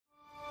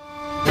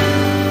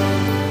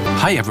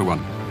Hi everyone,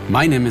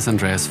 my name is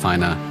Andreas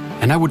Feiner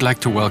and I would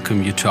like to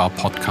welcome you to our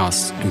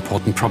podcast,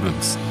 Important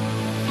Problems.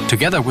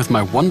 Together with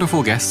my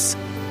wonderful guests,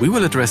 we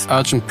will address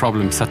urgent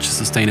problems such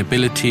as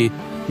sustainability,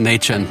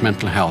 nature and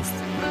mental health,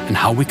 and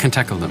how we can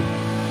tackle them.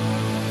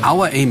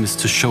 Our aim is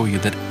to show you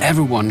that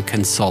everyone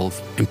can solve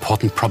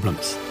important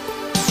problems.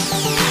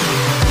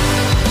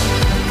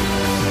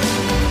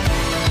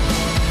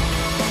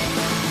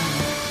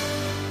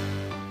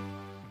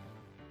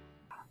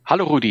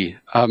 Hallo Rudi,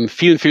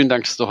 vielen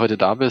Dank, dass du heute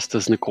da bist.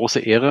 Das ist eine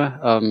große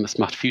Ehre. Es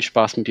macht viel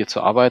Spaß, mit dir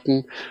zu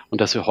arbeiten und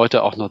dass wir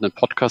heute auch noch einen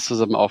Podcast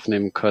zusammen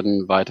aufnehmen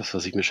können, war etwas,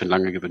 was ich mir schon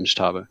lange gewünscht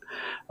habe.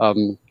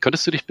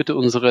 Könntest du dich bitte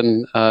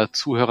unseren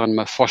Zuhörern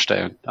mal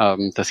vorstellen,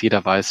 dass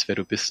jeder weiß, wer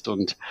du bist,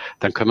 und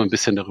dann können wir ein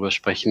bisschen darüber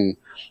sprechen,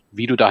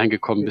 wie du dahin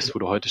gekommen bist, wo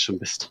du heute schon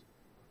bist.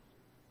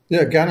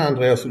 Ja, gerne,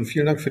 Andreas, und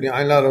vielen Dank für die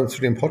Einladung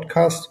zu dem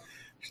Podcast.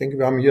 Ich denke,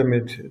 wir haben hier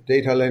mit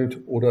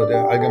Dataland oder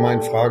der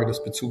allgemeinen Frage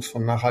des Bezugs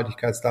von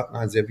Nachhaltigkeitsdaten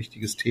ein sehr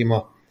wichtiges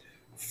Thema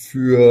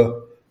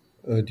für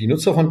die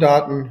Nutzer von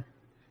Daten,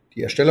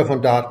 die Ersteller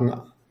von Daten,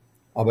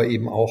 aber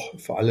eben auch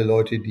für alle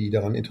Leute, die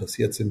daran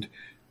interessiert sind,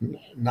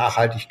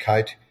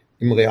 Nachhaltigkeit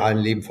im realen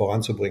Leben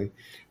voranzubringen.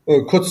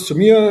 Kurz zu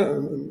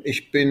mir.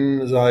 Ich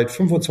bin seit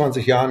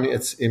 25 Jahren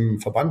jetzt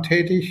im Verband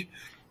tätig.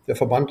 Der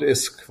Verband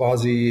ist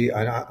quasi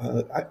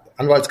eine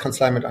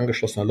Anwaltskanzlei mit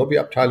angeschlossener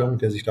Lobbyabteilung,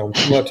 der sich darum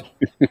kümmert,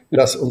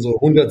 dass unsere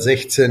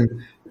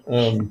 116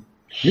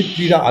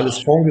 Mitglieder, alles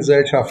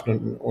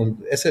Fondsgesellschaften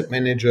und Asset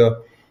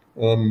Manager,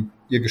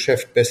 ihr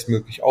Geschäft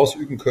bestmöglich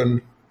ausüben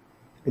können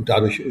und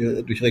dadurch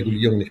durch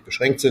Regulierung nicht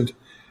beschränkt sind.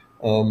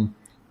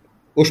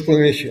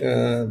 Ursprünglich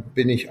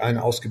bin ich ein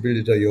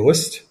ausgebildeter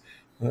Jurist.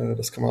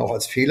 Das kann man auch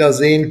als Fehler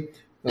sehen.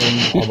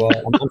 Aber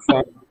am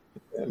Anfang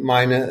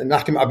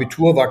nach dem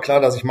Abitur war klar,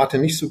 dass ich Mathe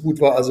nicht so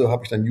gut war, also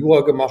habe ich dann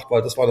Jura gemacht,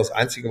 weil das war das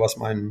Einzige, was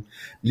meinem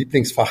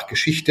Lieblingsfach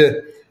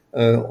Geschichte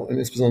und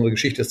insbesondere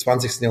Geschichte des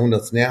 20.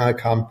 Jahrhunderts näher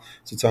kam.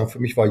 Sozusagen für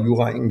mich war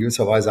Jura in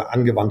gewisser Weise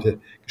angewandte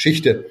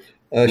Geschichte.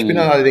 Ich bin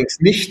dann allerdings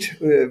nicht,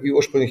 wie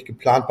ursprünglich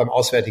geplant, beim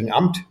Auswärtigen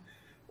Amt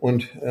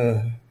und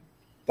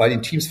bei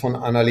den Teams von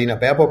Annalena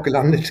Baerbock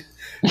gelandet,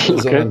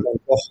 sondern dann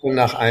doch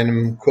nach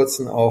einem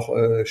kurzen auch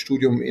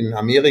Studium in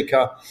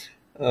Amerika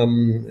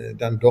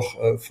dann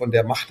doch von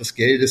der Macht des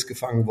Geldes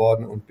gefangen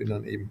worden und bin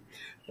dann eben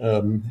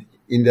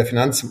in der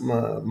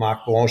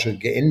Finanzmarktbranche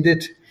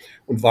geendet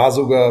und war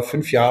sogar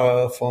 5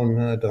 Jahre von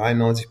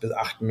 93 bis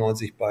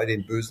 98 bei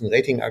den bösen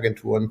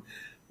Ratingagenturen.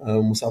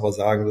 Muss aber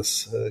sagen,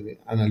 das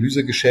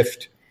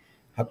Analysegeschäft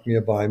hat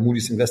mir bei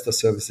Moody's Investor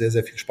Service sehr,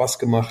 sehr viel Spaß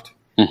gemacht.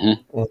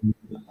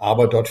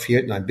 Aber dort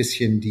fehlten ein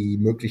bisschen die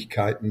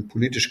Möglichkeiten,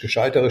 politisch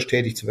gestalterisch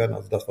tätig zu werden,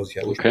 also das, was ich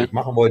ja ursprünglich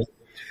machen wollte.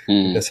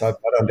 Und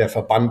deshalb war dann der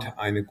Verband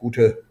eine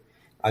gute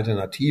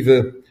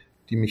Alternative,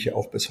 die mich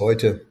auch bis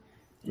heute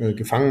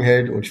gefangen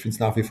hält. Und ich finde es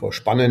nach wie vor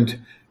spannend,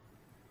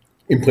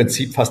 im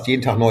Prinzip fast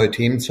jeden Tag neue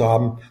Themen zu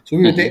haben. So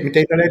wie wir mit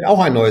Dataland auch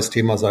ein neues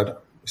Thema seit,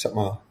 ich sag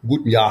mal, einem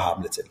guten Jahr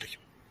haben letztendlich.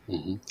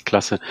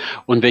 Klasse.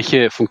 Und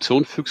welche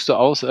Funktion führst du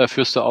aus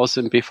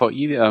im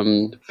BVI?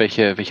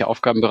 Welche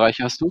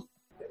Aufgabenbereiche hast du?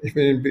 Ich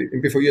bin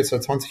im BVI jetzt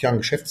seit 20 Jahren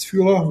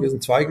Geschäftsführer. Wir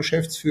sind 2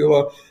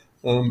 Geschäftsführer.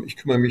 Ich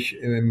kümmere mich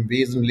im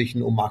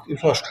Wesentlichen um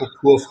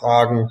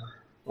Marktinfrastrukturfragen.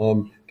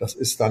 Das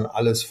ist dann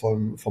alles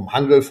vom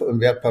Handel von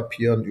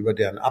Wertpapieren über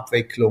deren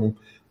Abwicklung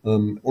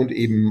und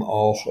eben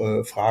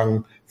auch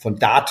Fragen von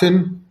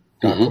Daten.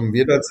 Da kommen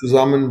wir da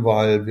zusammen,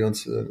 weil wir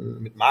uns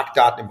mit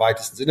Marktdaten im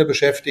weitesten Sinne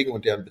beschäftigen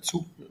und deren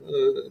Bezug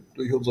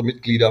durch unsere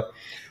Mitglieder.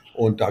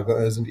 Und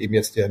da sind eben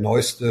jetzt der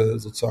neueste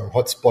sozusagen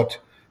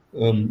Hotspot,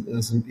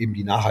 sind eben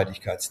die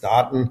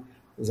Nachhaltigkeitsdaten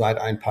seit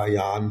ein paar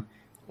Jahren,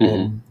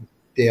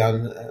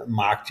 deren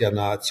Markt ja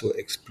nahezu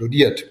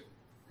explodiert.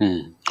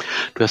 Du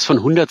hast von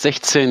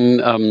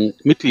 116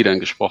 Mitgliedern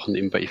gesprochen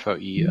im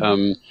BVI.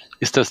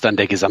 Ist das dann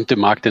der gesamte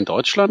Markt in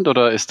Deutschland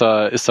oder ist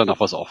da noch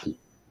was offen?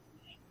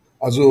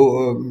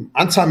 Also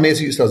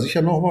anzahlmäßig ist da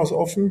sicher noch was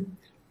offen,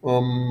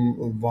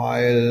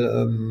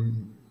 weil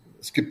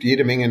es gibt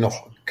jede Menge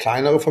noch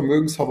kleinere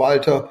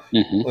Vermögensverwalter,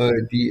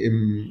 die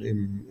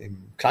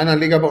im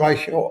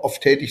Kleinanlegerbereich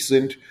oft tätig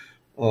sind.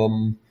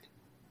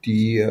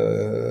 Die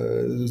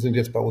sind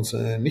jetzt bei uns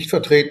nicht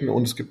vertreten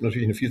und es gibt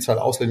natürlich eine Vielzahl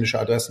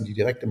ausländischer Adressen, die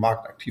direkt im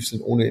Markt aktiv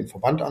sind, ohne im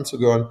Verband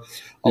anzugehören.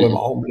 Aber im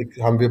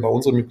Augenblick haben wir bei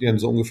unseren Mitgliedern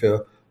so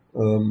ungefähr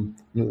ein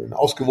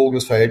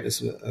ausgewogenes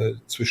Verhältnis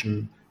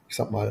zwischen, ich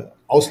sag mal,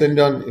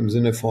 Ausländern im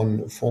Sinne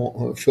von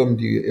Firmen,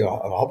 die ihre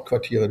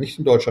Hauptquartiere nicht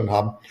in Deutschland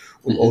haben,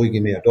 und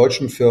originär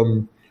deutschen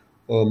Firmen.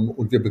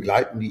 Und wir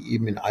begleiten die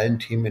eben in allen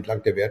Themen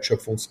entlang der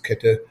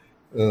Wertschöpfungskette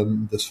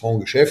des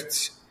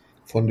Fondsgeschäfts,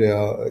 von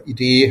der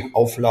Idee,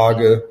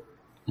 Auflage,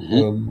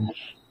 dem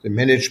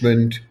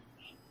Management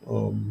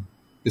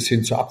bis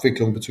hin zur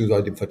Abwicklung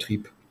bzw. dem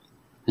Vertrieb.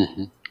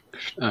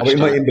 Aber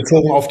immer eben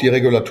bezogen auf die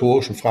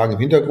regulatorischen Fragen im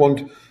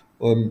Hintergrund.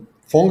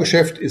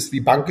 Fondsgeschäft ist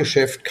wie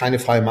Bankgeschäft keine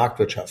freie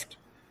Marktwirtschaft,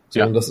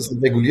 sondern das ist ein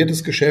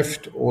reguliertes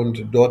Geschäft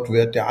und dort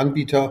wird der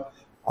Anbieter,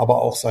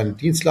 aber auch seine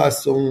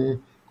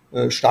Dienstleistungen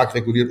stark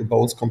reguliert. Und bei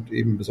uns kommt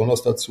eben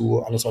besonders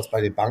dazu, anders als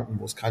bei den Banken,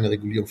 wo es keine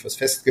Regulierung fürs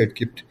Festgeld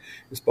gibt,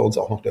 ist bei uns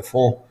auch noch der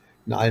Fonds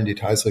in allen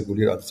Details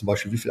reguliert. Also zum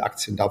Beispiel, wie viele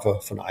Aktien darf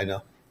er von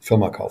einer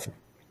Firma kaufen.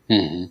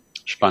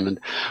 Spannend.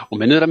 Und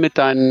wenn du dann mit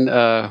deinen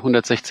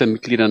 116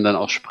 Mitgliedern dann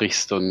auch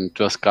sprichst und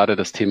du hast gerade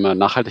das Thema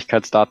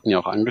Nachhaltigkeitsdaten ja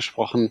auch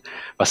angesprochen,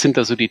 was sind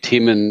da so die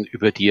Themen,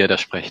 über die ihr da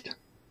sprecht?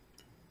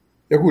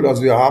 Ja gut,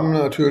 also wir haben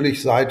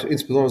natürlich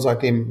insbesondere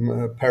seit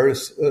dem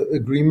Paris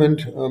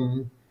Agreement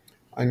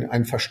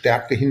eine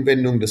verstärkte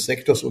Hinwendung des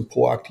Sektors und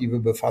proaktive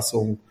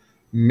Befassung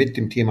mit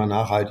dem Thema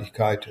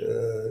Nachhaltigkeit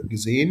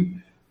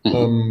gesehen.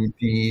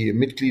 Die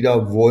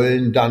Mitglieder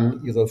wollen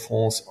dann ihre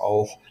Fonds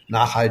auch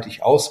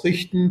nachhaltig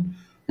ausrichten.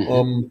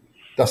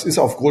 Das ist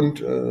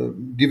aufgrund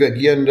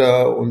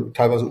divergierender und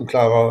teilweise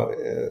unklarer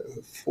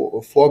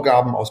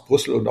Vorgaben aus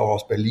Brüssel und auch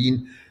aus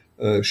Berlin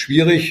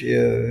schwierig.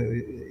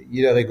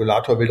 Jeder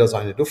Regulator will da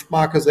seine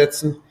Duftmarke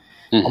setzen.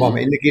 Aber am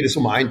Ende geht es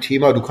um ein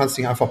Thema. Du kannst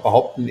nicht einfach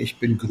behaupten, ich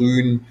bin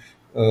grün,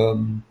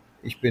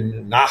 ich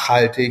bin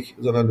nachhaltig,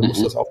 sondern du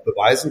musst das auch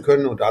beweisen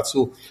können. Und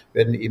dazu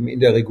werden eben in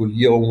der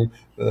Regulierung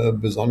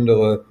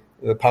besondere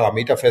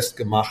Parameter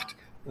festgemacht,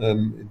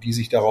 die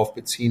sich darauf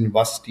beziehen,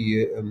 was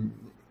die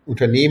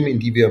Unternehmen, in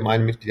die wir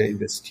meine Mitglieder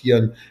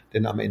investieren,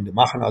 denn am Ende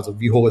machen. Also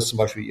wie hoch ist zum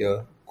Beispiel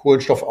ihr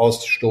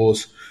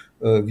Kohlenstoffausstoß,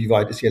 wie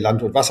weit ist ihr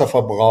Land- und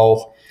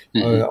Wasserverbrauch,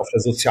 auf der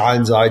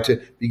sozialen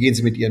Seite, wie gehen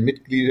sie mit ihren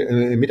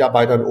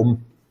Mitarbeitern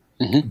um,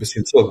 bis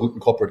hin zur guten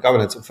Corporate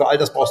Governance. Und für all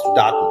das brauchst du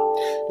Daten.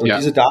 Und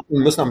diese Daten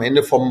müssen am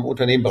Ende vom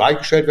Unternehmen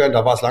bereitgestellt werden.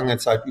 Da war es lange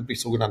Zeit üblich,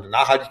 sogenannte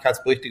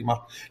Nachhaltigkeitsberichte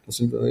gemacht. Das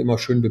sind immer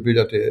schön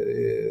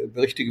bebilderte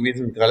Berichte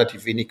gewesen mit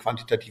relativ wenig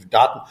quantitativen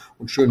Daten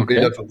und schönen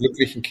Bildern von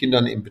glücklichen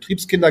Kindern im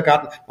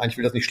Betriebskindergarten. Nein, ich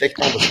will das nicht schlecht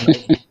machen, das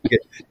sind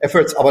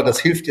Efforts, aber das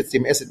hilft jetzt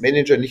dem Asset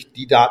Manager nicht,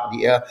 die Daten,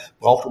 die er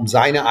braucht, um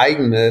seine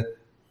eigene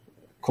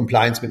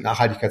Compliance mit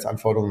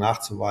Nachhaltigkeitsanforderungen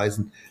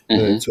nachzuweisen,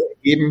 zu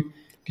ergeben.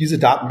 Diese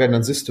Daten werden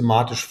dann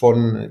systematisch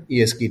von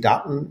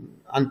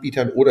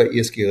ESG-Datenanbietern oder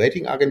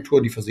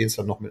ESG-Ratingagenturen, die versehen es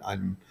dann noch mit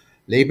einem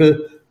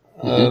Label,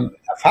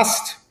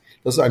 erfasst.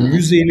 Das ist ein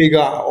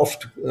mühseliger,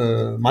 oft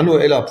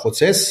manueller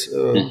Prozess.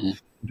 Und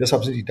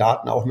deshalb sind die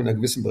Daten auch mit einer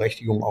gewissen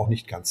Berechtigung auch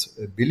nicht ganz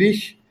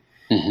billig.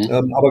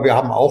 Aber wir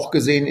haben auch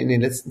gesehen in den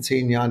letzten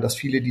 10 Jahren, dass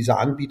viele dieser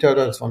Anbieter,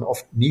 das waren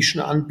oft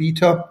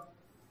Nischenanbieter,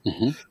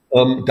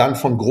 dann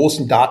von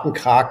großen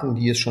Datenkraken,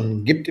 die es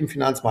schon gibt im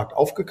Finanzmarkt,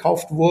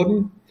 aufgekauft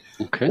wurden.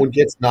 Und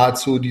jetzt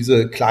nahezu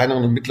diese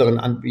kleineren und mittleren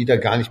Anbieter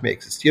gar nicht mehr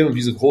existieren. Und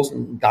diese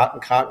großen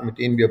Datenkraken, mit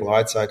denen wir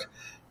bereits seit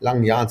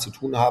langen Jahren zu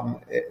tun haben,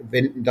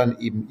 wenden dann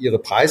eben ihre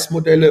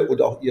Preismodelle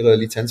und auch ihre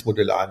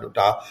Lizenzmodelle ein. Und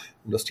da,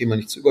 um das Thema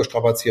nicht zu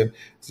überstrapazieren,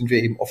 sind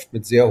wir eben oft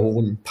mit sehr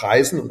hohen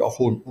Preisen und auch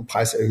hohen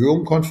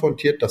Preiserhöhungen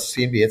konfrontiert. Das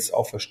sehen wir jetzt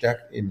auch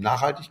verstärkt im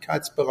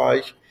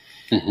Nachhaltigkeitsbereich.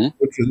 Und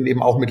wir sind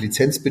eben auch mit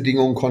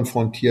Lizenzbedingungen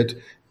konfrontiert,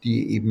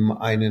 die eben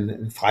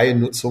eine freie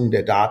Nutzung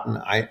der Daten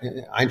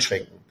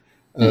einschränken.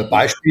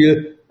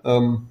 Beispiel,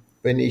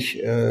 wenn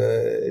ich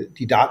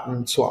die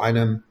Daten zu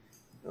einem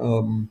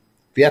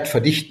Wert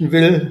verdichten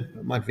will,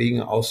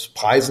 meinetwegen aus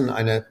Preisen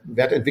eine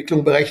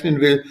Wertentwicklung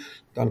berechnen will,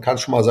 dann kann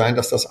es schon mal sein,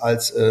 dass das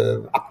als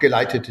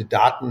abgeleitete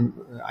Daten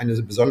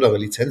eine besondere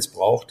Lizenz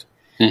braucht,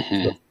 dass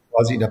ich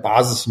quasi in der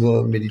Basis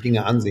nur mir die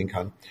Dinge ansehen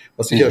kann.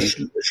 Was sicher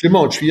schlimmer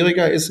und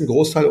schwieriger ist, ein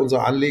Großteil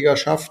unserer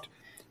Anlegerschaft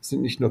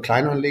sind nicht nur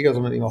Kleinanleger,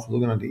 sondern eben auch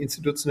sogenannte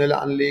institutionelle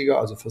Anleger,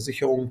 also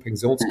Versicherungen,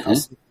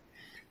 Pensionskassen,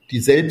 die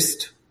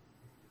selbst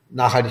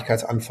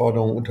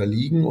Nachhaltigkeitsanforderungen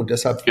unterliegen und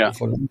deshalb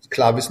von uns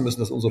klar wissen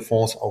müssen, dass unsere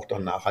Fonds auch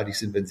dann nachhaltig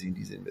sind, wenn sie in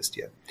diese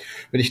investieren.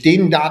 Wenn ich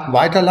denen Daten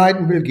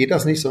weiterleiten will, geht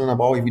das nicht, sondern dann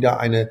brauche ich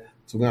wieder eine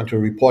sogenannte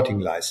Reporting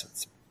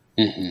License,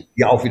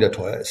 die auch wieder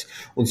teuer ist.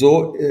 Und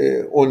so,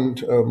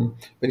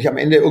 wenn ich am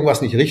Ende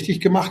irgendwas nicht richtig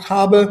gemacht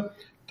habe,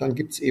 dann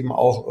gibt es eben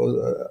auch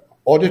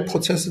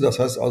Audit-Prozesse. Das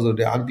heißt also,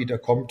 der Anbieter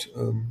kommt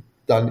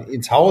dann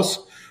ins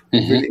Haus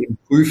und will eben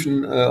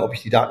prüfen, ob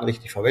ich die Daten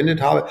richtig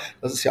verwendet habe.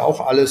 Das ist ja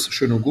auch alles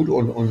schön und gut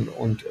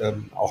und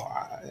auch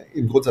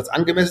im Grundsatz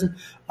angemessen.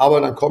 Aber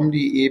dann kommen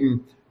die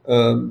eben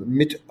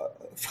mit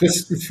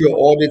Fristen für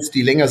Audits,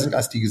 die länger sind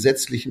als die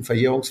gesetzlichen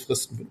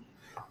Verjährungsfristen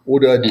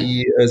oder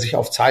die sich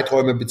auf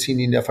Zeiträume beziehen,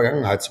 die in der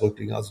Vergangenheit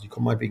zurückliegen. Also die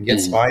kommen meinetwegen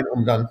jetzt rein,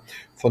 um dann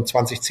von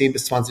 2010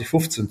 bis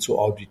 2015 zu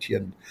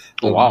auditieren.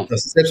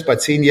 Das ist selbst bei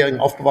 10-jährigen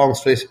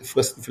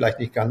Aufbewahrungsfristen vielleicht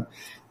nicht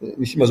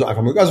immer so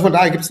einfach möglich. Also von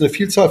daher gibt es eine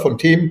Vielzahl von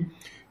Themen,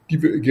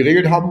 die wir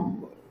geregelt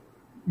haben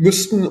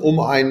müssten, um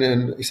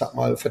einen, ich sag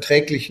mal,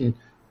 verträglichen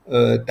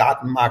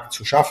Datenmarkt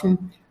zu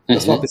schaffen.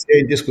 Das war bisher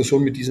in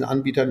Diskussion mit diesen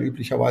Anbietern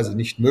üblicherweise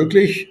nicht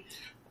möglich.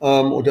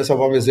 Und deshalb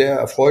waren wir sehr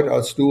erfreut,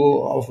 als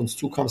du auf uns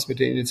zukamst mit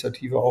der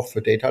Initiative auch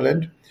für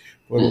Dataland,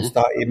 weil wir uns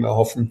da eben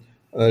erhoffen,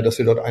 dass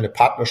wir dort eine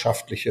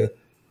partnerschaftliche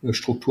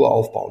Struktur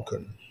aufbauen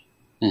können.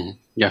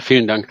 Ja,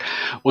 vielen Dank.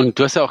 Und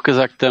du hast ja auch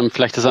gesagt,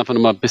 vielleicht das einfach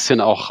nochmal ein bisschen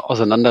auch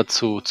auseinander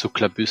zu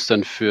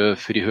klabüstern für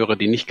die Hörer,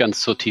 die nicht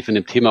ganz so tief in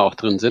dem Thema auch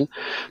drin sind.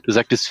 Du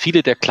sagtest,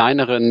 viele der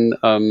kleineren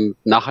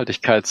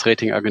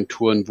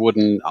Nachhaltigkeitsratingagenturen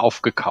wurden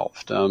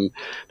aufgekauft.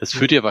 Das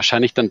führt ja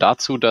wahrscheinlich dann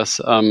dazu,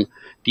 dass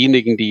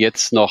diejenigen, die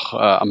jetzt noch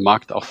am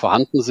Markt auch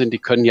vorhanden sind, die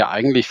können ja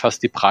eigentlich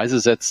fast die Preise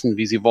setzen,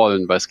 wie sie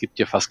wollen, weil es gibt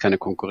ja fast keine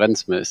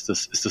Konkurrenz mehr. Ist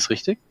das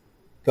richtig?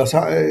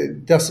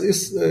 Das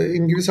ist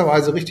in gewisser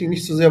Weise richtig,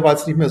 nicht so sehr, weil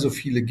es nicht mehr so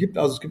viele gibt.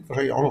 Also es gibt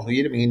wahrscheinlich auch noch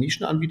jede Menge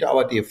Nischenanbieter,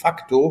 aber de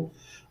facto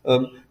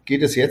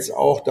geht es jetzt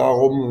auch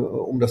darum,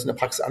 um das in der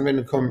Praxis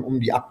anwenden zu können, um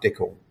die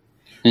Abdeckung.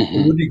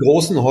 Und nur die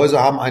großen Häuser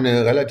haben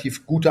eine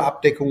relativ gute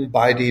Abdeckung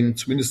bei den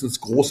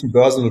zumindest großen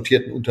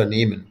börsennotierten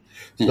Unternehmen,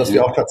 sodass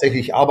wir auch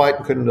tatsächlich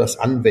arbeiten können und das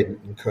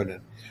anwenden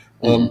können.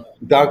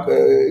 Da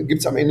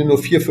gibt's am Ende nur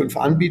 4, 5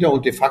 Anbieter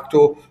und de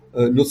facto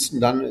nutzten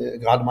dann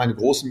gerade meine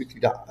großen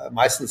Mitglieder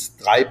meistens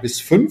 3 bis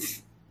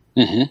 5,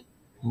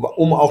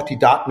 um auch die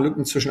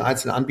Datenlücken zwischen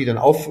einzelnen Anbietern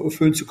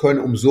auffüllen zu können,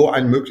 um so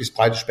ein möglichst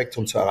breites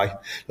Spektrum zu erreichen.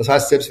 Das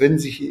heißt, selbst wenn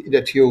sich in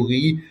der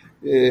Theorie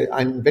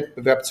ein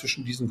Wettbewerb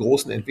zwischen diesen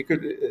Großen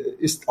entwickelt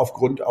ist,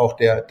 aufgrund auch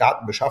der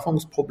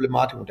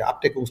Datenbeschaffungsproblematik und der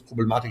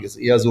Abdeckungsproblematik ist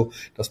eher so,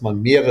 dass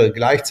man mehrere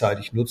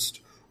gleichzeitig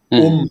nutzt,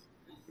 um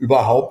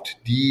überhaupt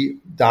die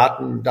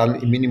Daten dann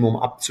im Minimum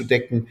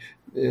abzudecken,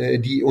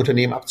 die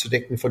Unternehmen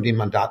abzudecken, von denen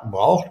man Daten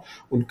braucht.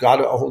 Und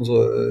gerade auch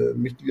unsere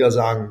Mitglieder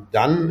sagen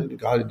dann,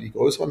 gerade die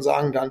Größeren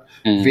sagen dann,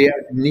 wer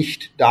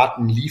nicht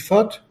Daten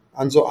liefert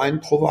an so einen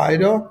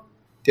Provider,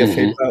 der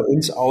fällt bei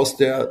uns aus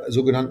der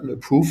sogenannten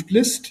Approved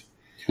List.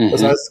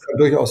 Das heißt, es kann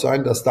durchaus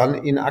sein, dass dann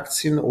in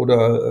Aktien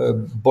oder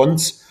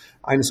Bonds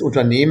eines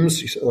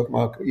Unternehmens, ich sag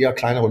mal eher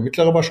kleinere und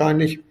mittlere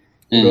wahrscheinlich,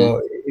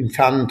 oder in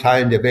fernen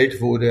Teilen der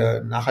Welt, wo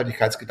der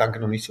Nachhaltigkeitsgedanke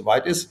noch nicht so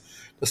weit ist,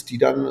 dass die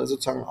dann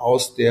sozusagen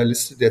aus der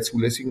Liste der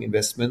zulässigen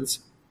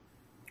Investments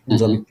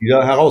unserer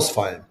Mitglieder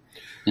herausfallen.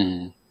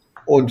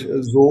 Und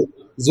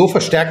so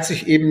verstärkt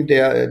sich eben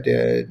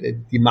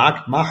die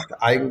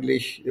Marktmacht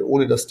eigentlich,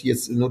 ohne dass die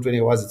jetzt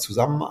notwendigerweise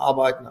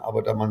zusammenarbeiten,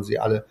 aber da man sie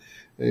alle,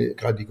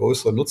 gerade die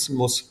größeren, nutzen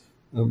muss,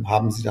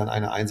 haben sie dann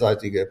eine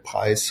einseitige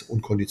Preis-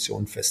 und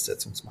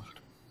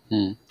Konditionenfestsetzungsmacht.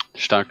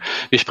 Stark.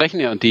 Wir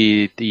sprechen ja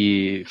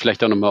die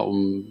vielleicht auch nochmal,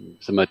 um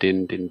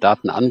den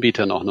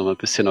Datenanbietern auch nochmal ein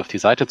bisschen auf die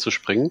Seite zu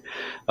springen.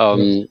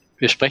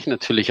 Wir sprechen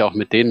natürlich auch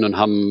mit denen und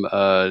haben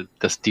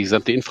die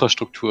gesamte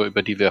Infrastruktur,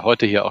 über die wir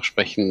heute hier auch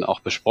sprechen, auch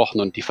besprochen,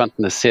 und die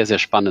fanden es sehr, sehr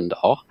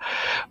spannend auch,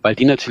 weil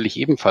die natürlich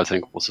ebenfalls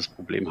ein großes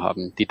Problem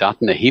haben. Die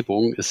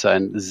Datenerhebung ist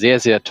ein sehr,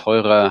 sehr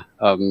teurer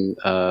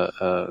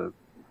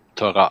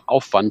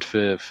Aufwand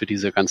für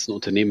diese ganzen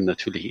Unternehmen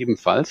natürlich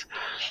ebenfalls.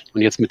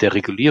 Und jetzt mit der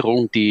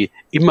Regulierung, die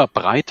immer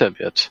breiter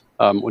wird,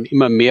 und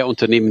immer mehr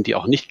Unternehmen, die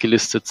auch nicht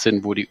gelistet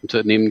sind, wo die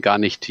Unternehmen gar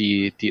nicht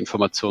die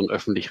Informationen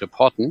öffentlich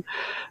reporten,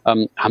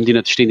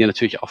 stehen die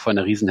natürlich auch vor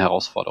einer riesen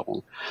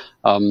Herausforderung.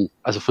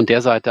 Also von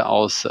der Seite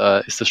aus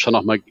ist es schon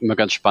auch mal immer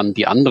ganz spannend,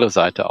 die andere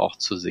Seite auch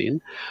zu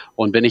sehen.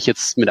 Und wenn ich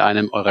jetzt mit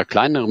einem eurer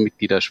kleineren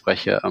Mitglieder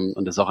spreche,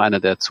 und das ist auch einer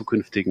der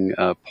zukünftigen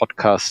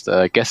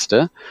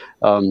Podcast-Gäste,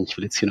 ich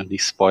will jetzt hier noch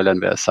nicht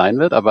spoilern, wer es sein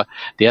wird, aber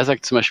der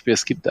sagt zum Beispiel,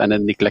 es gibt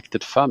einen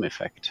Neglected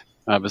Firm-Effekt.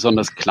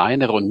 Besonders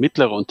kleinere und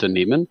mittlere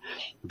Unternehmen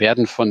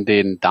werden von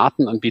den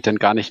Datenanbietern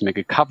gar nicht mehr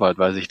gecovert,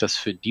 weil sich das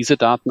für diese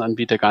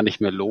Datenanbieter gar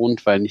nicht mehr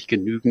lohnt, weil nicht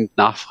genügend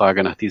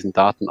Nachfrage nach diesen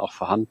Daten auch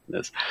vorhanden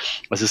ist.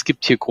 Also es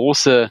gibt hier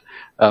große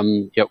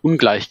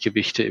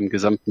Ungleichgewichte im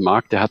gesamten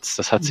Markt.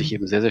 Das hat sich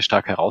eben sehr, sehr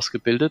stark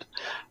herausgebildet.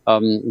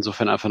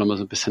 Insofern einfach nochmal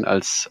so ein bisschen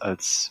als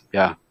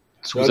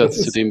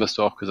Zusatz zu dem, was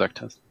du auch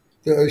gesagt hast.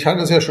 Ich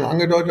hatte es ja schon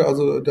angedeutet,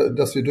 also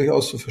dass wir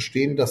durchaus so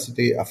verstehen, dass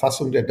die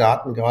Erfassung der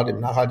Daten gerade im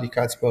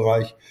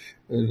Nachhaltigkeitsbereich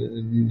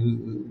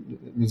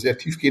eine sehr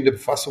tiefgehende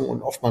Befassung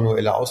und oft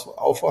manueller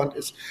Aufwand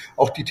ist.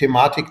 Auch die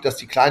Thematik, dass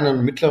die kleineren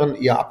und mittleren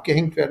eher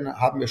abgehängt werden,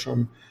 haben wir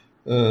schon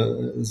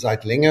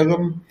seit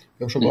längerem.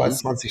 Wir haben schon bereits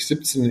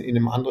 2017 in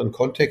einem anderen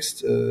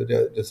Kontext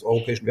des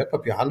Europäischen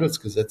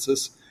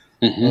Wertpapierhandelsgesetzes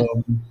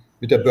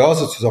mit der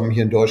Börse zusammen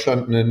hier in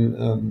Deutschland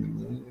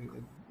einen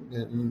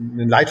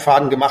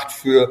Leitfaden gemacht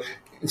für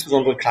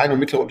insbesondere kleine und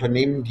mittlere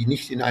Unternehmen, die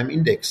nicht in einem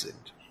Index sind.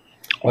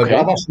 Weil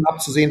da war schon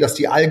abzusehen, dass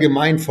die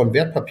allgemein von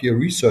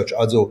Wertpapier-Research,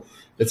 also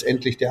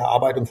letztendlich der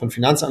Erarbeitung von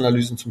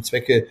Finanzanalysen zum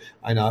Zwecke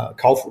einer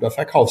Kauf- oder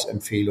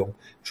Verkaufsempfehlung,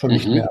 schon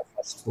nicht mehr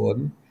erfasst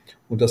wurden.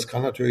 Und das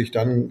kann natürlich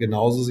dann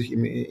genauso sich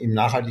im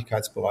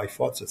Nachhaltigkeitsbereich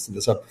fortsetzen.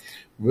 Deshalb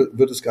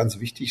wird es ganz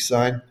wichtig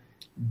sein,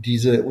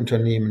 diese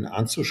Unternehmen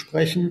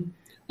anzusprechen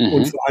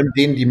und vor allem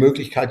denen die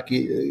Möglichkeit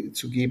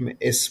zu geben,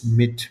 es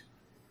mit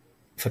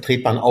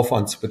vertretbaren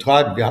Aufwand zu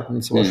betreiben. Wir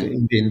hatten zum Beispiel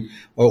in den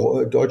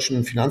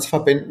deutschen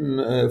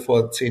Finanzverbänden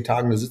vor 10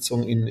 Tagen eine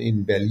Sitzung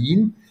in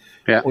Berlin.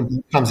 Ja.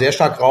 Und kam sehr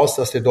stark raus,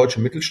 dass der deutsche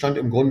Mittelstand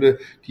im Grunde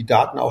die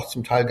Daten auch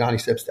zum Teil gar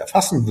nicht selbst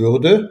erfassen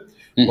würde,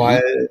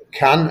 weil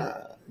Kern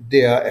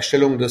der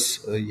Erstellung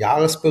des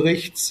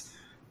Jahresberichts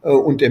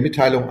und der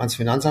Mitteilung ans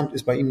Finanzamt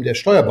ist bei ihm der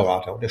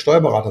Steuerberater. Und der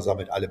Steuerberater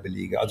sammelt alle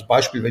Belege. Also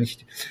Beispiel, wenn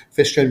ich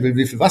feststellen will,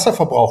 wie viel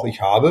Wasserverbrauch ich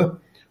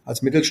habe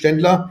als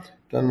Mittelständler,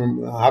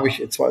 dann habe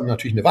ich zwar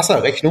natürlich eine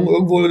Wasserrechnung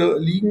irgendwo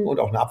liegen und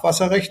auch eine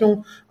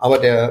Abwasserrechnung, aber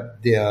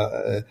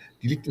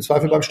die liegt im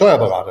Zweifel beim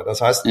Steuerberater.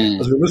 Das heißt,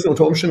 also wir müssen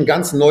unter Umständen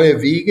ganz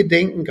neue Wege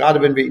denken,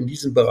 gerade wenn wir in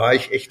diesem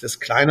Bereich echt des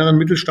kleineren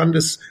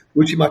Mittelstandes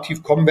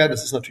ultimativ kommen werden.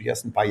 Das ist natürlich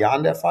erst in ein paar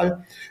Jahren der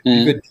Fall,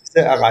 wie wir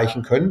diese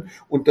erreichen können.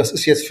 Und das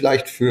ist jetzt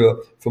vielleicht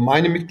für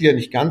meine Mitglieder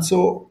nicht ganz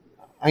so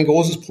ein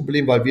großes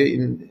Problem, weil wir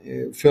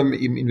in Firmen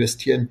eben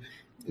investieren,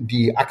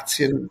 die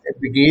Aktien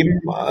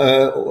begeben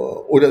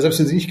oder selbst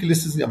wenn sie nicht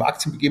gelistet sind, aber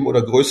Aktien begeben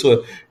oder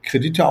größere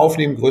Kredite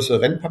aufnehmen,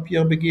 größere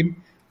Rentpapiere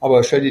begeben.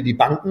 Aber stell dir die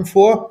Banken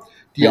vor,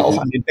 die ja auch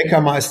an den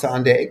Bäckermeister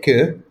an der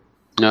Ecke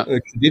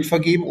Kredit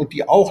vergeben und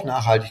die auch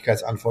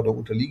Nachhaltigkeitsanforderungen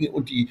unterliegen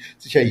und die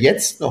sich ja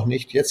jetzt noch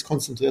nicht, jetzt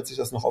konzentriert sich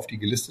das noch auf die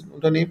gelisteten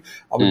Unternehmen,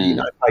 aber die in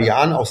ein paar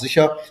Jahren auch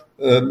sicher,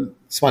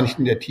 zwar nicht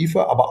in der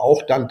Tiefe, aber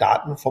auch dann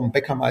Daten vom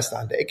Bäckermeister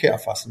an der Ecke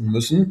erfassen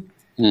müssen,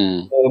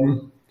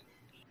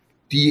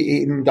 die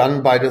eben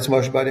dann zum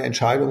Beispiel bei der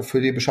Entscheidung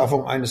für die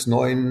Beschaffung eines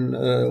neuen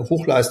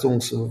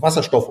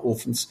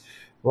Hochleistungs-Wasserstoffofens,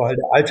 weil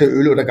der alte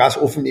Öl- oder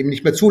Gasofen eben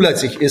nicht mehr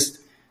zulässig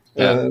ist,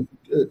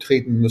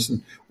 treten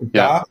müssen. Und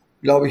da,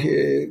 glaube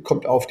ich,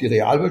 kommt auf die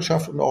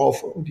Realwirtschaft und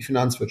auch auf die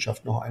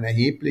Finanzwirtschaft noch ein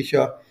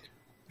erheblicher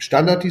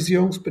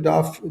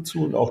Standardisierungsbedarf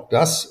zu. Und auch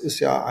das ist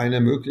ja eine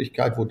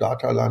Möglichkeit, wo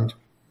Dataland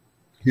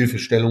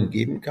Hilfestellung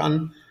geben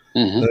kann,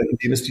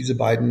 indem es diese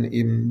beiden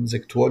eben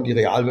Sektoren, die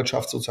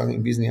Realwirtschaft sozusagen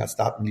im Wesentlichen als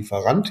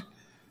Datenlieferant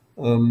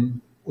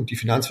und die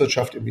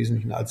Finanzwirtschaft im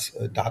Wesentlichen als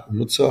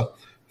Datennutzer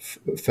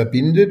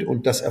verbindet.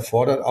 Und das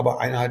erfordert aber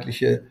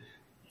einheitliche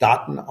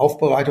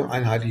Datenaufbereitung,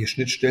 einheitliche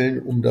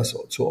Schnittstellen, um das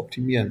zu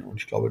optimieren. Und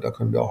ich glaube, da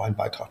können wir auch einen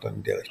Beitrag dann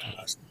in der Richtung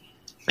leisten.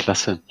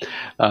 Klasse.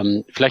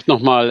 Vielleicht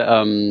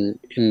nochmal,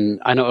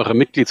 in einer eurer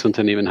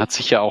Mitgliedsunternehmen hat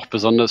sich ja auch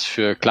besonders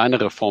für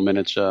kleinere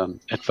Fondsmanager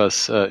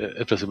etwas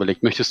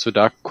überlegt. Möchtest du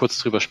da kurz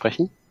drüber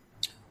sprechen?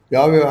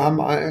 Ja, wir haben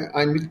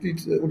ein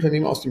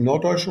Mitgliedsunternehmen aus dem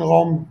norddeutschen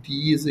Raum,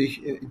 die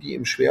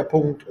im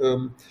Schwerpunkt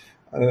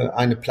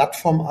eine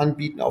Plattform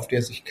anbieten, auf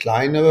der sich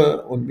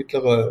kleinere und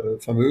mittlere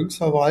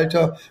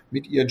Vermögensverwalter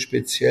mit ihren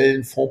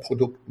speziellen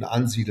Fondsprodukten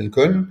ansiedeln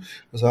können.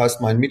 Das heißt,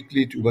 mein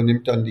Mitglied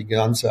übernimmt dann die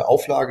ganze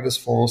Auflage des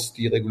Fonds,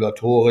 die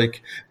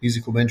Regulatorik,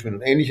 Risikomanagement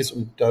und Ähnliches.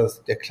 Und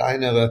der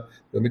kleinere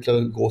oder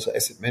mittlere große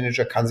Asset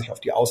Manager kann sich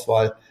auf die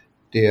Auswahl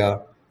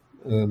der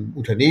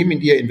Unternehmen, in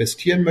die er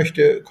investieren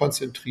möchte,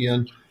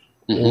 konzentrieren.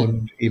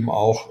 Und eben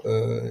auch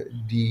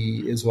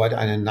soweit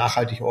eine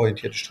nachhaltig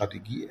orientierte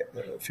Strategie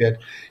fährt,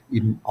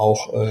 eben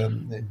auch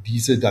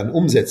diese dann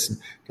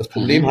umsetzen. Das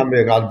Problem, haben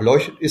wir ja gerade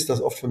beleuchtet, ist,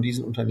 dass oft von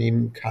diesen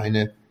Unternehmen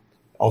keine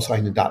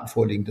ausreichenden Daten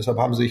vorliegen. Deshalb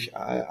haben sich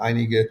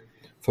einige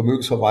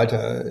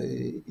Vermögensverwalter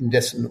in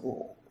dessen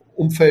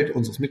Umfeld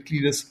unseres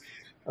Mitgliedes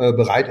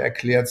bereit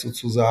erklärt,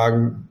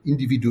 sozusagen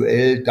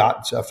individuell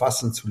Daten zu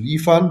erfassen, zu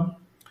liefern,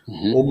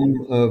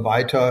 um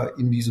weiter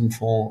in diesem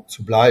Fonds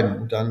zu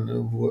bleiben. Und dann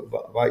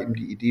war eben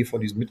die Idee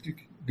von diesem Mitglied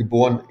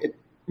geboren,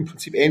 im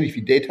Prinzip ähnlich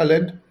wie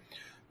Dataland,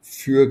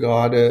 für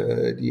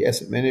gerade die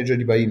Asset Manager,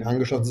 die bei Ihnen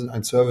angeschlossen sind,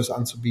 einen Service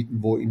anzubieten,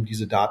 wo eben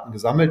diese Daten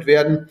gesammelt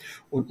werden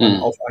und man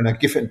auf einer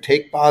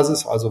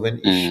Give-and-Take-Basis, also wenn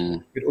ich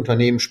mit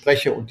Unternehmen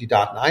spreche und die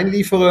Daten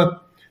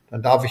einliefere,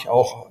 dann darf ich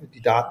auch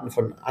die Daten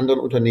von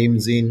anderen Unternehmen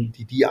sehen,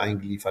 die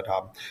eingeliefert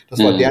haben. Das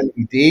war deren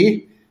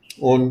Idee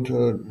und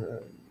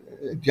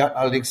die hatten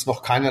allerdings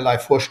noch keinerlei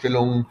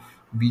Vorstellungen,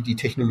 wie die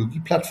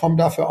Technologieplattform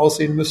dafür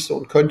aussehen müsste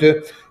und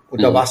könnte.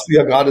 Und da warst du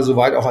ja gerade so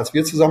weit, auch als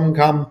wir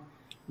zusammenkamen.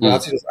 Und da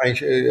hat sich das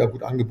eigentlich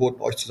gut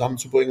angeboten, euch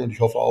zusammenzubringen. Und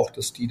ich hoffe auch,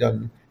 dass die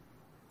dann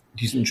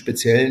diesen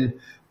speziellen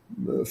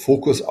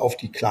Fokus auf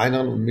die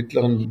kleineren und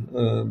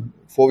mittleren,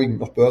 vorwiegend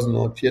noch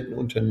börsennotierten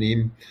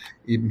Unternehmen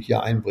eben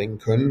hier einbringen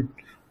können.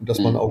 Und dass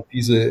man auch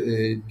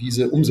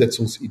diese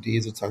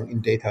Umsetzungsidee sozusagen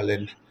in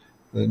Dataland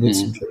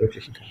nutzen und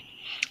verwirklichen kann.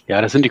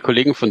 Ja, da sind die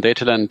Kollegen von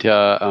Dataland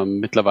ja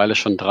mittlerweile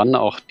schon dran,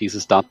 auch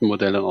dieses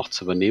Datenmodell dann auch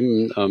zu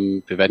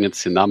übernehmen. Wir werden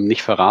jetzt den Namen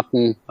nicht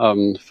verraten,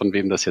 von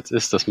wem das jetzt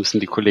ist. Das müssen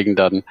die Kollegen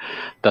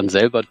dann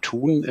selber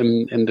tun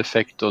im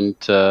Endeffekt.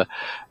 Und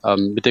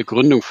mit der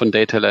Gründung von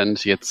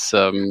Dataland jetzt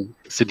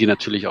sind die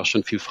natürlich auch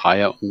schon viel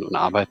freier und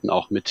arbeiten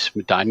auch mit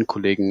deinen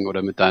Kollegen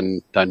oder mit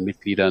deinen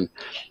Mitgliedern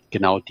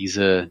genau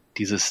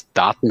dieses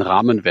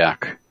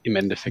Datenrahmenwerk im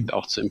Endeffekt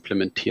auch zu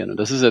implementieren. Und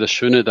das ist ja das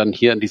Schöne dann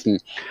hier an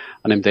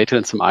dem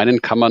Dataland. Zum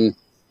einen kann man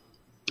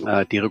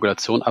die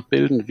Regulation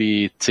abbilden,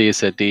 wie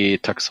CSRD,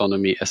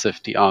 Taxonomy,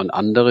 SFDR und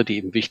andere, die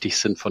eben wichtig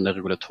sind von der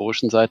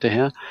regulatorischen Seite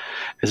her.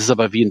 Es ist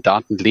aber wie ein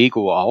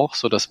Datenlego auch,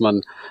 so dass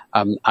man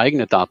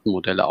eigene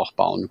Datenmodelle auch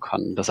bauen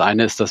kann. Das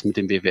eine ist das mit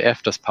dem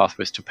WWF, das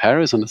Pathways to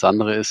Paris, und das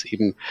andere ist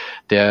eben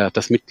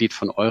das Mitglied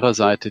von eurer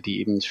Seite,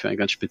 die eben für einen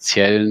ganz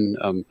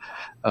speziellen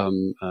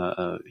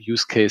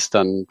Use Case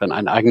dann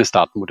ein eigenes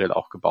Datenmodell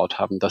auch gebaut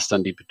haben, das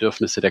dann die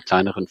Bedürfnisse der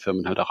kleineren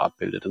Firmen halt auch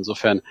abbildet.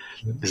 Insofern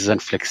ist es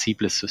ein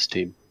flexibles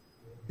System.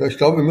 Ja, ich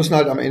glaube, wir müssen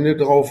halt am Ende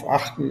darauf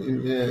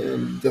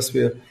achten, dass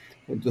wir,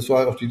 und das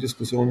war auch die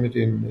Diskussion mit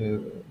den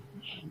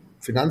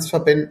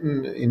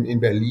Finanzverbänden in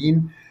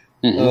Berlin,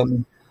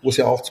 wo es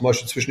ja auch zum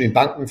Beispiel zwischen den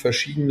Banken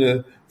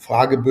verschiedene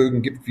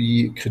Fragebögen gibt,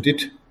 wie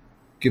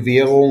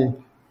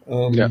Kreditgewährung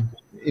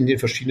in den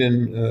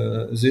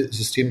verschiedenen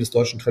Systemen des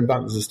deutschen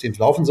Trennbankensystems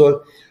laufen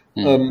soll.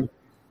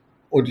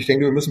 Und ich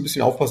denke, wir müssen ein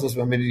bisschen aufpassen, dass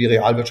wir am Ende die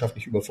Realwirtschaft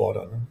nicht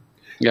überfordern. Ne?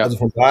 Ja. Also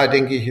von daher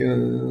denke ich,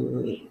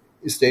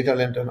 ist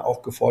Dataland dann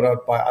auch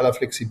gefordert, bei aller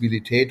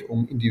Flexibilität,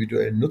 um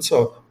individuellen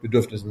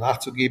Nutzerbedürfnissen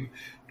nachzugeben,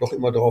 doch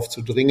immer darauf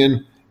zu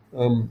dringen,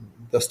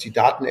 dass die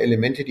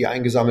Datenelemente, die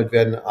eingesammelt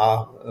werden,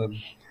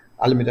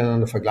 alle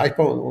miteinander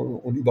vergleichbar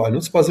und überall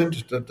nutzbar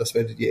sind. Das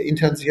werdet ihr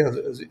intern sicher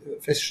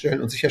feststellen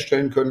und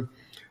sicherstellen können.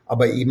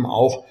 Aber eben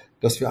auch,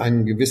 dass wir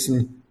einen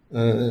gewissen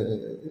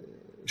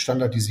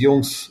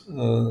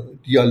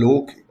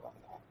Standardisierungsdialog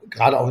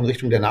gerade auch in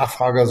Richtung der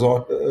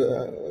Nachfrager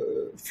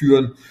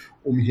führen,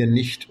 um hier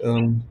nicht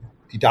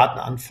die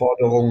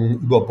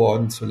Datenanforderungen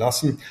überborden zu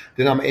lassen.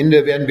 Denn am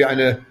Ende werden wir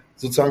eine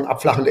sozusagen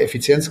abflachende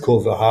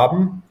Effizienzkurve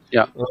haben.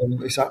 Ja.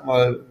 Ich sag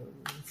mal,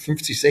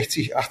 50,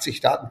 60,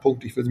 80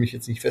 Datenpunkte, ich will mich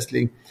jetzt nicht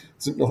festlegen,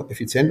 sind noch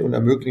effizient und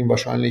ermöglichen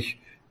wahrscheinlich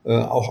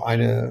auch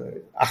eine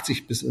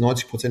 80 bis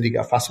 90-prozentige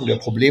Erfassung der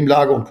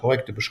Problemlage und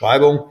korrekte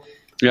Beschreibung.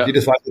 Ja.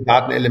 Jedes weitere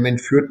Datenelement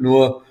führt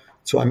nur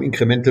zu einem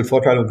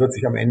Incremental-Vorteil und wird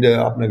sich am Ende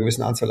ab einer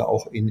gewissen Anzahl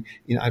auch in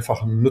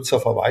einfachen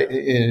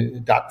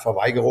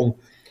Datenverweigerung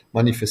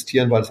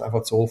manifestieren, weil es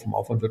einfach zu hoch vom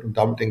Aufwand wird. Und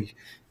damit denke ich,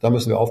 da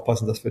müssen wir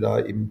aufpassen, dass wir da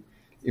eben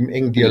im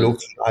engen Dialog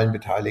zwischen allen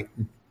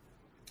Beteiligten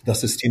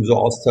das System so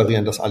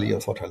austarieren, dass alle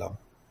ihre Vorteile haben.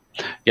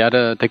 Ja,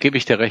 da gebe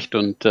ich dir recht.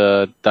 Und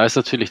da ist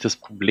natürlich das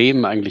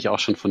Problem eigentlich auch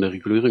schon von der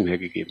Regulierung her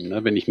gegeben.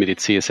 Ne? Wenn ich mir die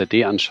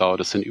CSRD anschaue,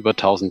 das sind über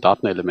 1000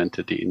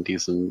 Datenelemente, die in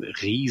diesem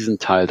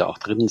Riesenteil da auch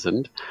drin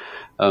sind.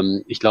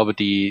 Ich glaube,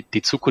 die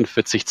Zukunft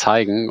wird sich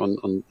zeigen,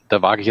 und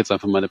da wage ich jetzt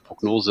einfach mal eine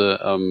Prognose,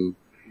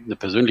 eine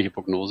persönliche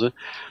Prognose,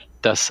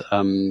 dass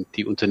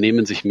die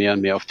Unternehmen sich mehr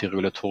und mehr auf die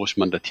regulatorisch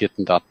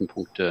mandatierten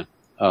Datenpunkte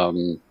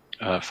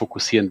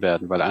fokussieren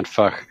werden, weil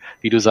einfach,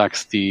 wie du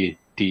sagst, die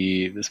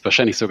ist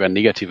wahrscheinlich sogar ein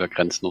negativer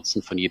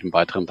Grenznutzen von jedem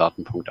weiteren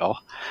Datenpunkt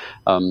auch.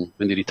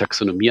 Wenn du die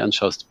Taxonomie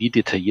anschaust, wie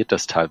detailliert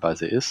das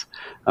teilweise ist,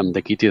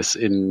 da geht es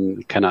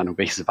in, keine Ahnung,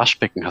 welches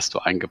Waschbecken hast du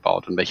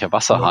eingebaut und welcher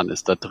Wasserhahn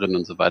ist da drin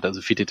und so weiter. Also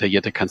viel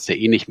detaillierter kannst du ja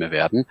eh nicht mehr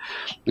werden.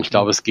 Und ich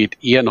glaube, es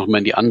geht eher nochmal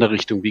in die andere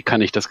Richtung, wie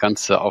kann ich das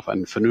Ganze auf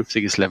ein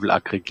vernünftiges Level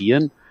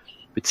aggregieren,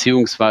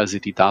 beziehungsweise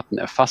die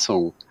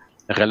Datenerfassung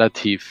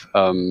relativ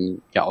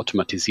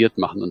automatisiert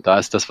machen. Und da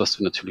ist das, was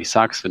du natürlich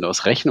sagst, wenn du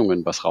aus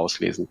Rechnungen was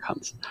rauslesen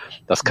kannst.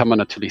 Das kann man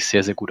natürlich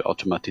sehr, sehr gut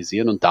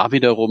automatisieren. Und da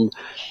wiederum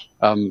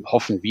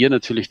hoffen wir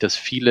natürlich, dass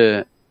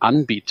viele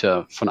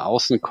Anbieter von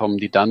außen kommen,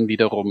 die dann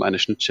wiederum eine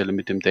Schnittstelle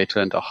mit dem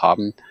Dataland auch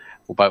haben,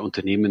 wobei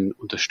Unternehmen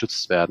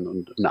unterstützt werden.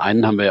 Und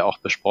einen haben wir ja auch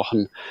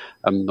besprochen,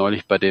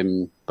 neulich bei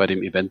dem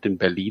Event in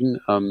Berlin.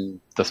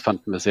 Das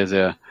fanden wir sehr,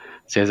 sehr,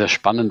 sehr, sehr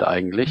spannend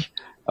eigentlich.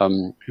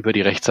 Über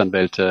die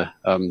Rechtsanwälte,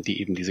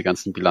 die eben diese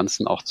ganzen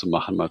Bilanzen auch zu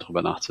machen, mal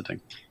drüber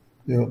nachzudenken.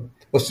 Ja,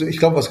 ich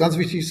glaube, was ganz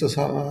wichtig ist, das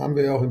haben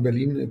wir ja auch in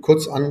Berlin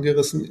kurz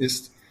angerissen,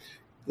 ist,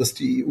 dass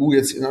die EU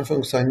jetzt in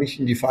Anführungszeichen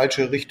nicht in die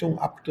falsche Richtung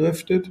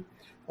abdriftet.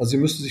 Also sie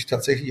müsste sich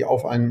tatsächlich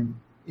auf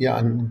eher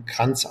einen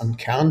Kranz an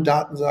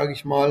Kerndaten, sage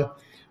ich mal,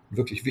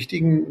 wirklich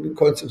wichtigen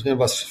konzentrieren.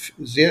 Was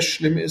sehr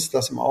schlimm ist,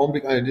 dass im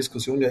Augenblick eine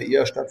Diskussion ja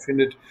eher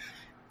stattfindet,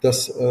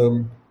 dass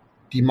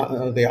die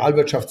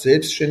Realwirtschaft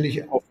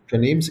selbstständig auf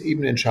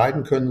Unternehmensebene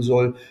entscheiden können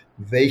soll,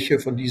 welche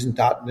von diesen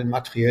Daten denn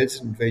materiell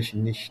sind und welche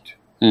nicht.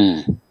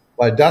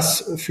 Weil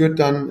das führt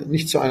dann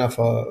nicht zu einer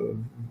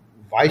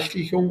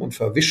Verweichlichung und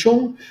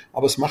Verwischung,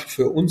 aber es macht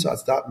für uns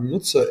als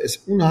Datennutzer es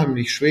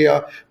unheimlich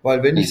schwer,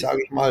 weil wenn ich,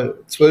 sage ich mal,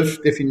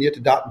 12 definierte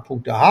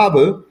Datenpunkte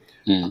haben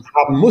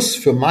muss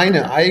für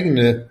meine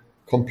eigene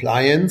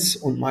Compliance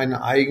und meinen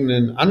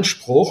eigenen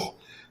Anspruch,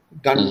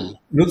 dann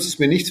nutzt es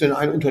mir nichts, wenn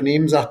ein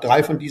Unternehmen sagt,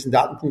 3 von diesen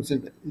Datenpunkten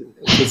sind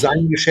für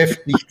sein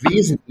Geschäft nicht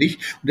wesentlich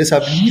und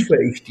deshalb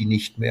liefere ich die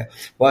nicht mehr,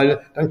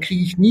 weil dann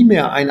kriege ich nie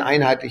mehr einen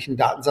einheitlichen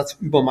Datensatz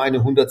über meine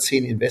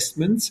 110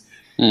 Investments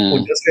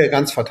und das wäre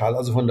ganz fatal.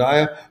 Also von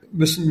daher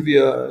müssen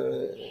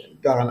wir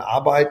daran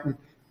arbeiten,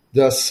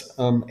 dass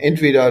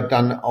entweder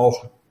dann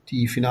auch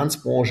die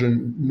Finanzbranche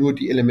nur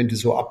die Elemente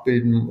so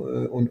abbilden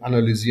und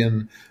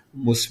analysieren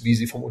muss, wie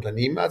sie vom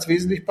Unternehmen als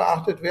wesentlich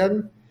beachtet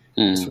werden.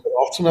 Das führt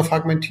auch zu einer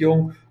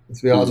Fragmentierung.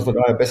 Es wäre also von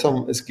daher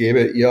besser, es gäbe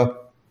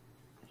eher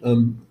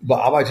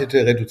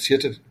überarbeitete,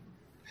 reduzierte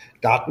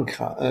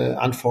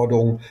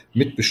Datenanforderungen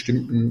mit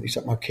bestimmten, ich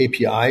sag mal,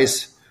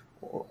 KPIs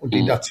und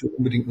den dazu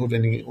unbedingt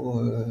notwendigen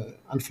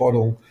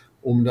Anforderungen,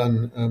 um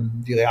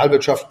dann die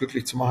Realwirtschaft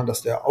glücklich zu machen,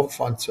 dass der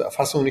Aufwand zur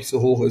Erfassung nicht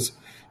so hoch ist.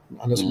 Und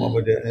andersrum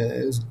aber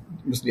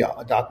müssen die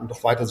Daten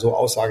doch weiter so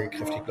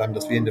aussagekräftig bleiben,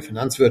 dass wir in der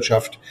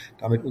Finanzwirtschaft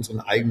damit unseren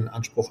eigenen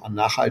Anspruch an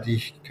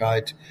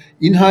Nachhaltigkeit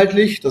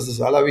inhaltlich, das ist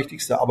das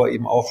Allerwichtigste, aber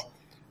eben auch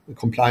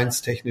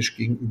compliance-technisch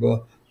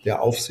gegenüber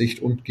der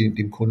Aufsicht und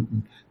dem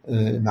Kunden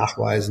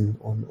nachweisen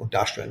und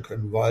darstellen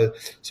können, weil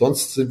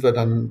sonst sind wir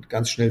dann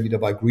ganz schnell wieder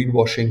bei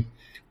Greenwashing.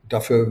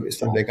 Dafür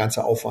ist dann der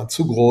ganze Aufwand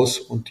zu groß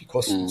und die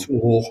Kosten zu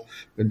hoch,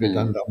 wenn wir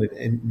dann damit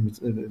enden,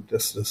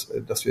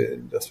 dass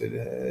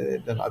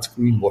wir dann als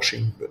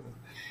Greenwashing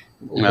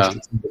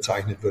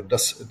bezeichnet würden.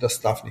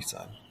 Das darf nicht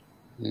sein.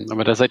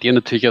 Aber da seid ihr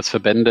natürlich als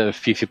Verbände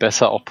viel, viel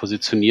besser auch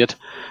positioniert,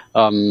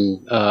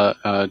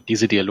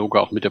 diese Dialoge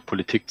auch mit der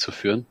Politik zu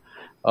führen,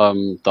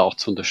 da auch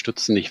zu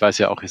unterstützen. Ich weiß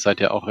ja auch, ihr seid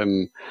ja auch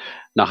im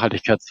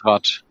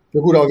Nachhaltigkeitsrat.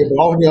 Ja gut, aber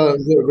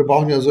wir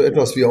brauchen ja so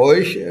etwas wie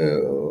euch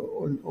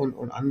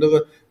und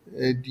andere,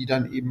 die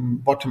dann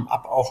eben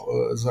bottom-up auch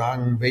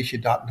sagen, welche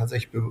Daten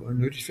tatsächlich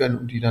benötigt werden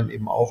und die dann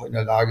eben auch in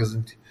der Lage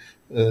sind,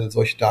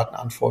 solche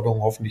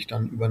Datenanforderungen hoffentlich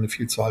dann über eine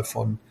Vielzahl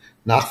von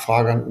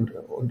Nachfragern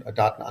und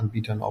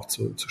Datenanbietern auch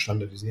zu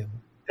standardisieren.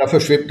 Da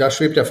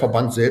schwebt der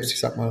Verband selbst, ich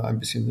sag mal, ein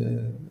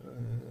bisschen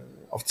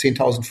auf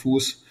 10.000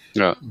 Fuß,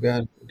 Ja.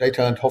 während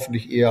Dataland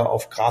hoffentlich eher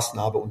auf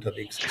Grasnarbe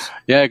unterwegs ist.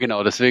 Ja,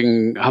 genau.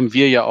 Deswegen haben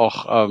wir ja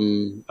auch,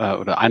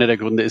 oder einer der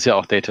Gründe ist ja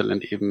auch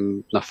Dataland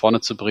eben nach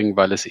vorne zu bringen,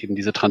 weil es eben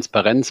diese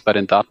Transparenz bei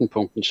den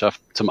Datenpunkten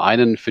schafft. Zum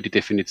einen für die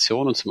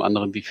Definition und zum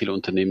anderen, wie viele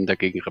Unternehmen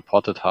dagegen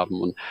reportet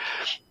haben. Und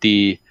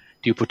die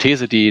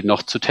Hypothese, die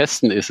noch zu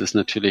testen ist, ist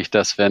natürlich,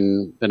 dass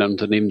wenn ein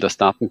Unternehmen das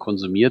Daten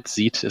konsumiert,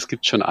 sieht, es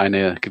gibt schon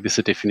eine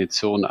gewisse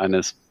Definition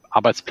eines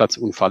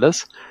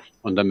Arbeitsplatzunfalles.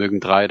 Und da mögen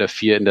 3 oder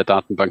 4 in der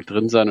Datenbank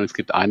drin sein. Und es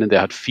gibt einen,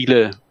 der hat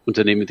viele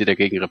Unternehmen, die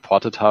dagegen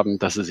reportet haben,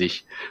 dass sie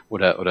sich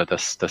oder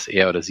dass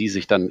er oder sie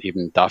sich dann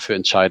eben dafür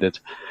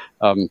entscheidet,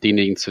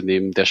 denjenigen zu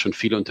nehmen, der schon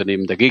viele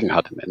Unternehmen dagegen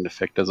hat im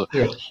Endeffekt. Also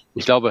ja.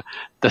 Ich glaube,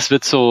 das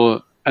wird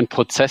so ein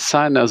Prozess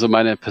sein. Also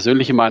meine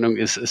persönliche Meinung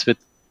ist, es wird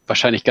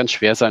wahrscheinlich ganz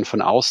schwer sein,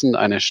 von außen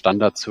einen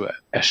Standard zu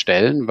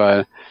erstellen,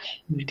 weil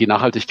die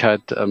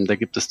Nachhaltigkeit, da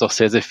gibt es doch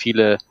sehr, sehr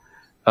viele,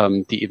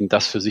 die eben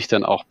das für sich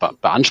dann auch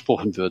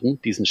beanspruchen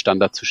würden, diesen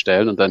Standard zu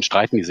stellen, und dann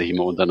streiten die sich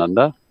immer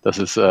untereinander. Das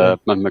ist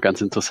manchmal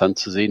ganz interessant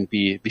zu sehen,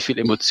 wie viel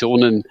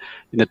Emotionen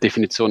in der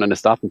Definition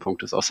eines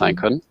Datenpunktes auch sein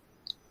können.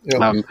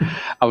 Ja.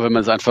 Aber wenn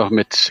man es einfach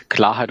mit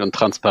Klarheit und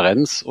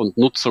Transparenz und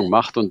Nutzung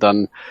macht und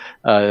dann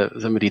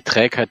sagen wir, die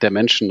Trägheit der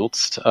Menschen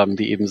nutzt,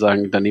 die eben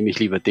sagen, dann nehme ich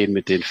lieber den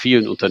mit den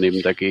vielen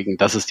Unternehmen dagegen.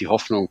 Das ist die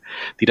Hoffnung,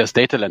 die das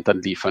Dataland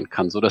dann liefern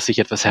kann, so dass sich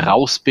etwas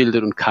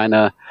herausbildet und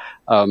keiner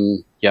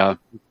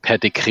per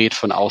Dekret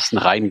von außen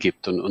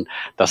reingibt. Und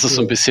das ist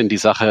so ein bisschen die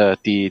Sache,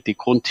 die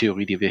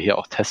Grundtheorie, die wir hier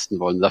auch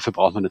testen wollen. Dafür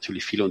braucht man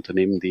natürlich viele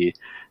Unternehmen, die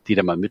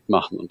da mal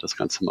mitmachen und das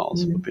Ganze mal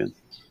ausprobieren.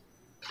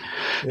 Ja.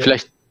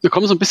 Vielleicht wir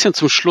kommen so ein bisschen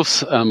zum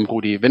Schluss,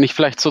 Rudi. Wenn ich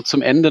vielleicht so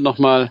zum Ende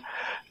nochmal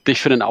dich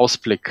für den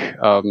Ausblick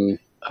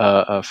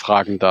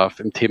fragen darf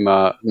im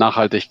Thema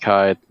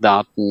Nachhaltigkeit,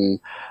 Daten.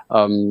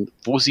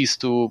 Wo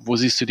siehst du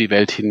die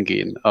Welt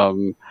hingehen?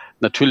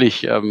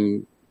 Natürlich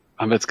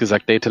haben wir jetzt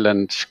gesagt,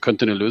 Dataland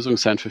könnte eine Lösung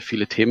sein für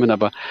viele Themen,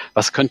 aber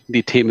was könnten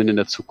die Themen in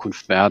der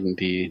Zukunft werden,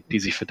 die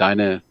sich für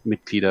deine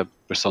Mitglieder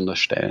besonders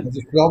stellen? Also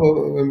ich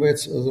glaube, wenn wir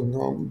jetzt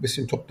ein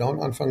bisschen top-down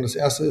anfangen, das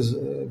Erste ist,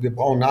 wir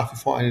brauchen nach wie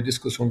vor eine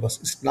Diskussion, was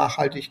ist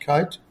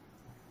Nachhaltigkeit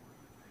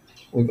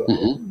und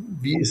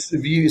wie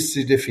ist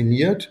sie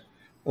definiert,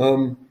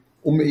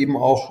 um eben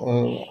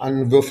auch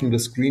Anwürfen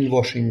des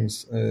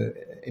Greenwashings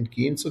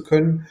entgehen zu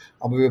können.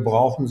 Aber wir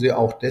brauchen sie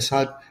auch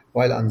deshalb,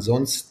 weil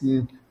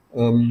ansonsten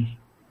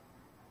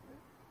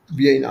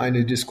wir in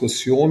eine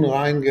Diskussion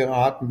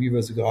reingeraten, wie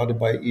wir sie gerade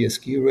bei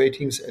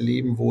ESG-Ratings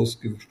erleben, wo es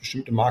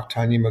bestimmte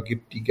Marktteilnehmer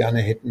gibt, die gerne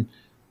hätten,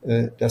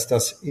 dass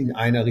das in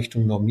einer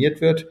Richtung normiert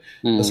wird.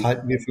 Das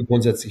halten wir für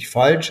grundsätzlich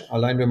falsch.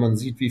 Allein wenn man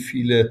sieht, wie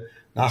viele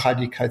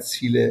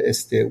Nachhaltigkeitsziele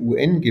es der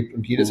UN gibt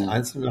und jedes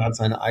einzelne hat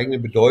seine eigene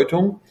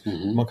Bedeutung.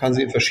 Man kann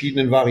sie in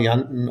verschiedenen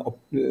Varianten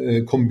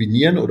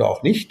kombinieren oder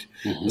auch nicht.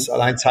 Das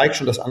allein zeigt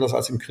schon, dass anders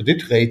als im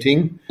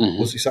Kreditrating,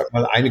 wo es, ich sag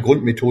mal, eine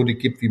Grundmethodik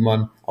gibt, wie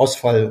man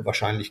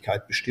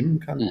Ausfallwahrscheinlichkeit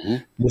bestimmen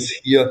kann, muss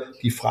hier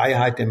die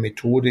Freiheit der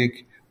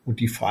Methodik und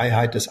die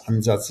Freiheit des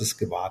Ansatzes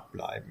gewahrt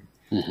bleiben.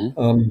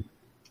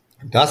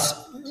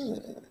 Das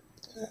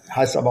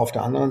heißt aber auf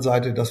der anderen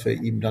Seite, dass wir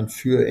eben dann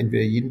für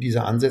entweder jeden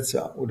dieser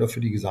Ansätze oder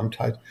für die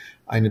Gesamtheit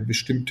eine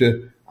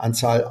bestimmte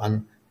Anzahl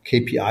an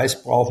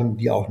KPIs brauchen,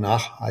 die auch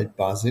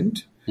nachhaltbar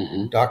sind.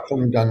 Und da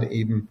kommen dann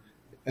eben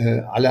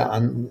alle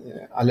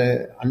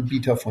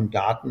Anbieter von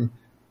Daten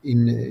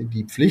in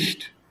die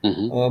Pflicht,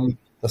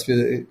 dass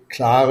wir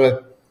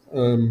klare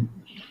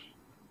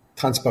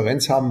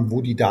Transparenz haben,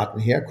 wo die Daten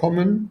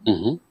herkommen.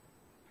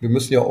 Wir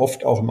müssen ja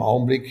oft auch im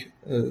Augenblick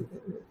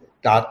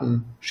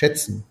Daten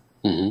schätzen.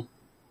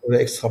 Oder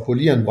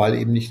extrapolieren, weil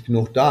eben nicht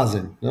genug da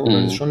sind. Ne? Und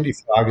dann ist schon die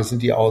Frage, ist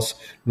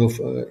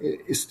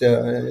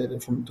der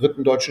vom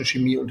dritten deutschen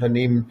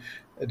Chemieunternehmen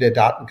der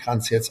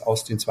Datenkranz jetzt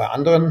aus den 2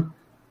 anderen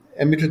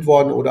ermittelt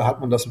worden oder hat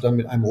man das dann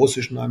mit einem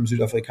russischen, einem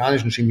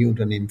südafrikanischen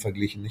Chemieunternehmen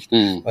verglichen, nicht?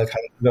 Weil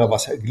kein anderer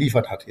was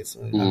geliefert hat, jetzt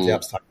in einem sehr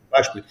abstrakten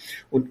Beispiel.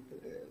 Und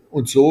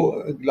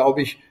so,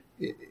 glaube ich,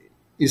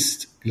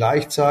 ist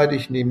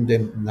gleichzeitig neben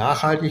dem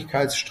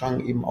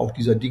Nachhaltigkeitsstrang eben auch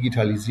dieser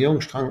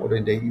Digitalisierungsstrang oder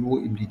in der EU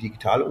eben die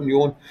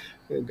Digitalunion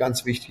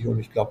ganz wichtig. Und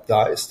ich glaube,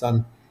 da ist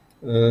dann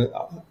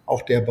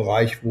auch der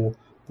Bereich, wo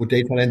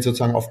Dataland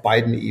sozusagen auf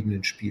beiden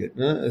Ebenen spielt.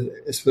 Ne?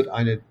 Es wird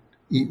eine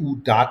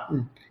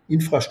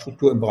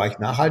EU-Dateninfrastruktur im Bereich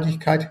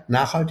Nachhaltigkeit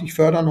nachhaltig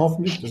fördern,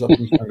 hoffentlich. Das habe ich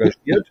mich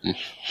engagiert.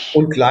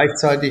 Und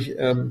gleichzeitig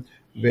können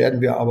wir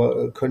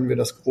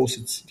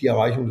die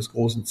Erreichung des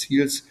großen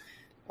Ziels,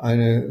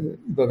 einen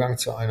Übergang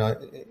zu einer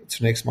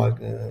zunächst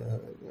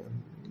mal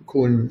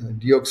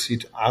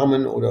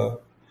kohlendioxidarmen oder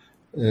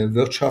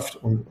Wirtschaft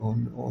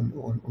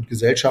und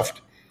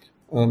Gesellschaft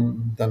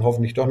dann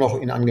hoffentlich doch noch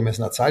in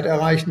angemessener Zeit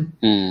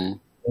erreichen.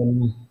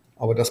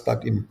 Aber das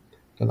bleibt eben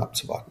dann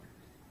abzuwarten.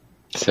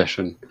 Sehr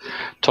schön.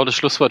 Tolles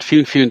Schlusswort.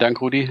 Vielen, vielen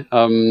Dank, Rudi,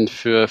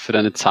 für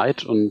deine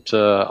Zeit und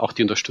auch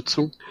die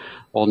Unterstützung.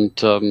 Und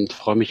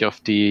freue mich auf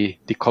die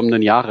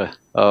kommenden Jahre,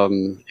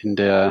 in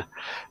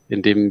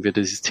dem wir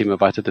dieses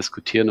Thema weiter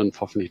diskutieren und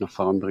hoffentlich noch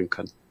voranbringen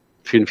können.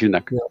 Vielen, vielen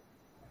Dank. Ja,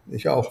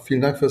 ich auch.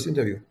 Vielen Dank für das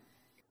Interview.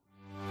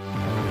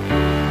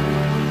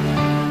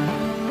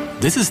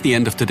 This is the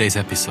end of today's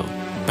episode.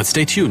 But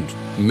stay tuned.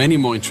 Many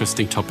more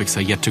interesting topics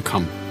are yet to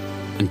come.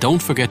 And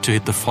don't forget to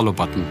hit the follow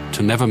button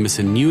to never miss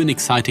a new and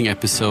exciting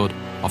episode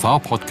of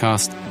our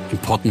podcast,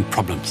 Important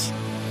Problems.